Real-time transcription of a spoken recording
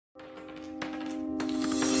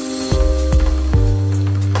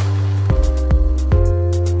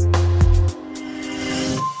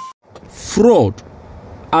fraud.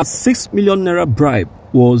 A 6 million naira bribe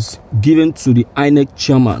was given to the Inec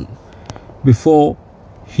chairman before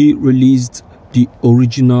he released the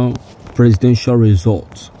original presidential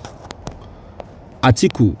results.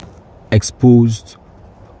 Atiku exposed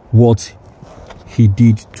what he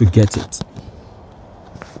did to get it.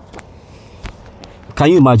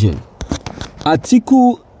 Can you imagine?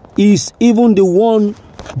 Atiku is even the one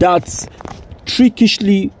that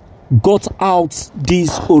trickishly got out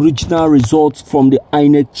these original results from the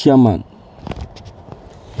Inec chairman.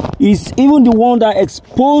 He's even the one that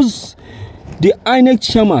exposed the Inec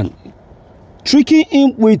chairman, tricking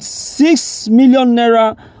him with 6 million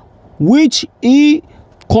naira, which he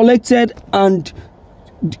collected and,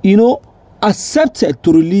 accepted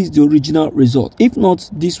to release the original result. If not,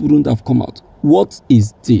 this wouldn't have come out. What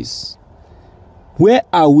is this? Where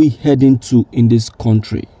are we heading to in this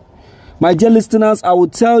country? My dear listeners, I will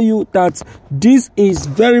tell you that this is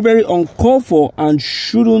very, very uncalled for and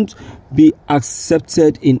shouldn't be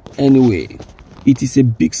accepted in any way. It is a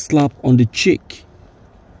big slap on the cheek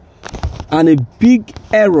and a big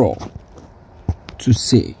error to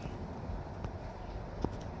say.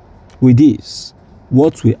 With this,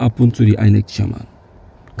 what will happen to the Inec chairman?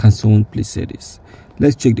 Can someone please say this?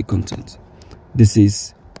 Let's check the content. This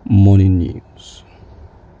is Morning News.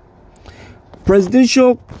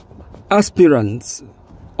 Presidential aspirant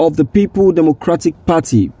of the People Democratic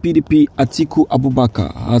Party, PDP, Atiku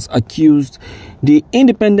Abubakar, has accused the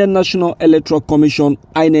Independent National Electoral Commission,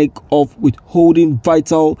 INEC, of withholding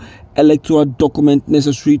vital electoral documents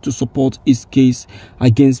necessary to support his case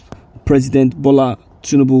against President Bola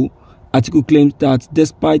Tinubu. Atiku claims that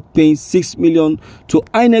despite paying 6 million to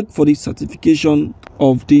INEC for the certification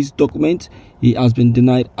of these documents, he has been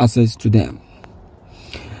denied access to them.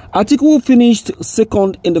 Atiku, who finished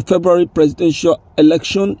second in the February presidential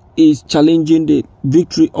election, is challenging the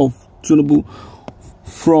victory of Tinubu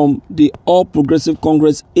from the All Progressive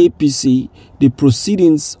Congress APC. The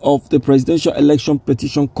proceedings of the presidential election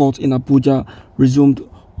petition court in Abuja resumed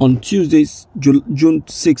on Tuesday, June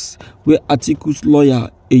 6, where Atiku's lawyer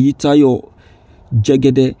Eyitayo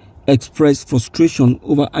Jegede expressed frustration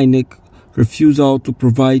over INEC refusal to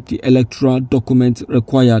provide the electoral documents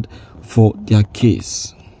required for their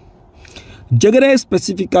case. Jegede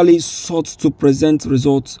specifically sought to present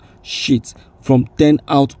results sheets from 10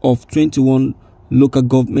 out of 21 local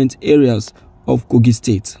government areas of Kogi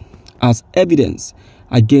State as evidence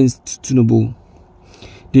against Tinubu.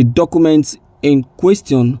 The documents in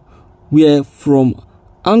question were from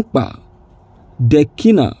Ankpa,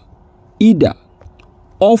 Dekina, Ida,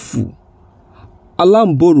 Ofu,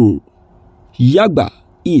 Alamboru, Yagba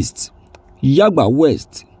East, Yagba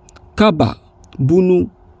West, Kaba,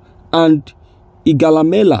 Bunu, and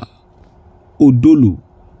Igalamela Odolu.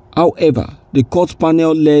 However, the court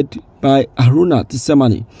panel led by Haruna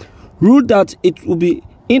Tsemani ruled that it would be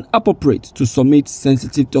inappropriate to submit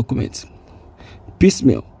sensitive documents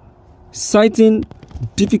piecemeal, citing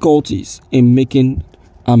difficulties in making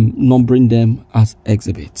and numbering them as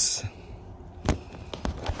exhibits.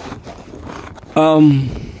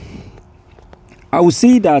 I would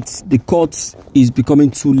say that the court is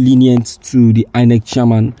becoming too lenient to the INEC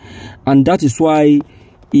chairman, and that is why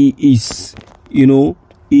he is,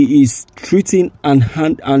 he is treating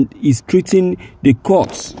and is treating the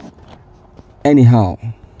courts anyhow.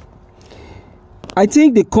 I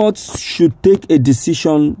think the courts should take a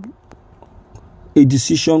decision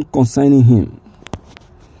concerning him.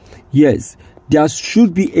 Yes, there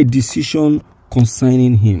should be a decision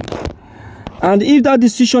concerning him. And if that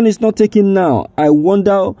decision is not taken now, I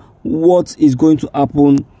wonder what is going to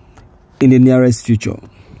happen in the nearest future.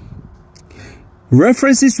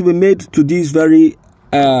 References will be made to this very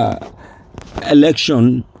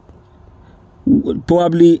election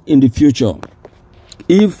probably in the future.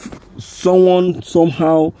 If someone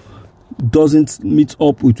somehow doesn't meet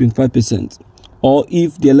up with 25%, or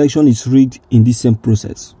if the election is rigged in this same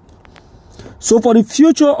process. So for the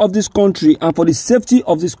future of this country and for the safety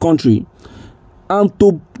of this country, and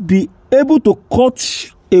to be able to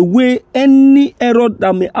cut away any error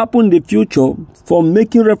that may happen in the future from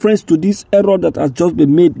making reference to this error that has just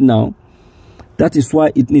been made now, that is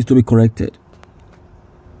why it needs to be corrected.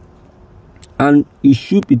 And it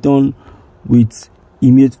should be done with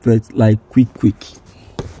immediate effect, like quick.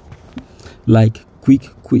 Like quick.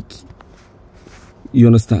 You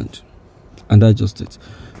understand? And that's just it.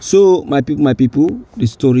 So, my people, the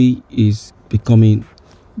story is becoming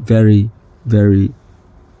very, very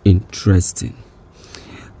interesting.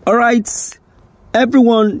 All right,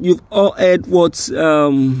 everyone, you've all heard what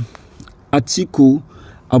Atiku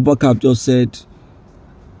Abubakar just said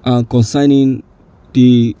concerning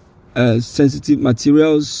the sensitive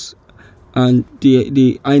materials, and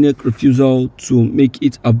the Inec refusal to make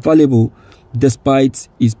it available despite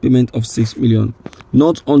his payment of 6 million.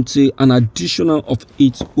 Not until an additional of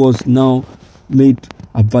it was now made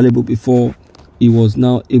available before he was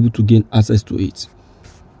now able to gain access to it.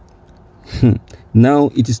 Now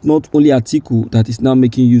it is not only Atiku that is now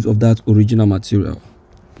making use of that original material,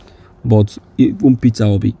 but even Peter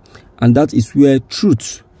Obi, and that is where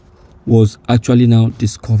truth was actually now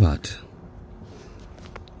discovered.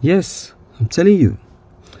 Yes, I'm telling you,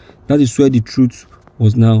 that is where the truth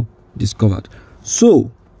was now discovered.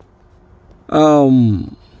 So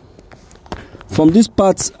from this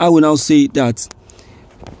part, I will now say that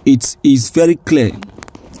it is very clear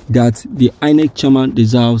that the Inec chairman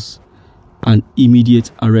deserves an immediate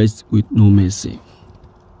arrest with no mercy.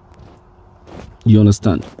 You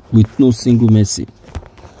understand? With no single mercy.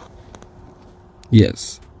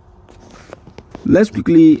 Yes. Let's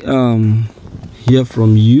quickly hear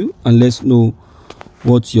from you, and let's know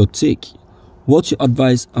what's your take, what's your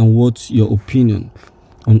advice, and what's your opinion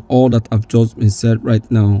on all that I've just been said right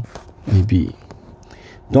now may be.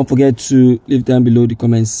 Don't forget to leave down below the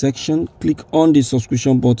comment section. Click on the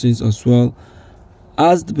subscription buttons as well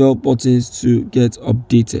as the bell buttons to get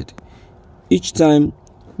updated each time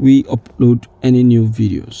we upload any new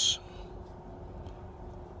videos.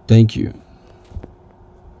 Thank you.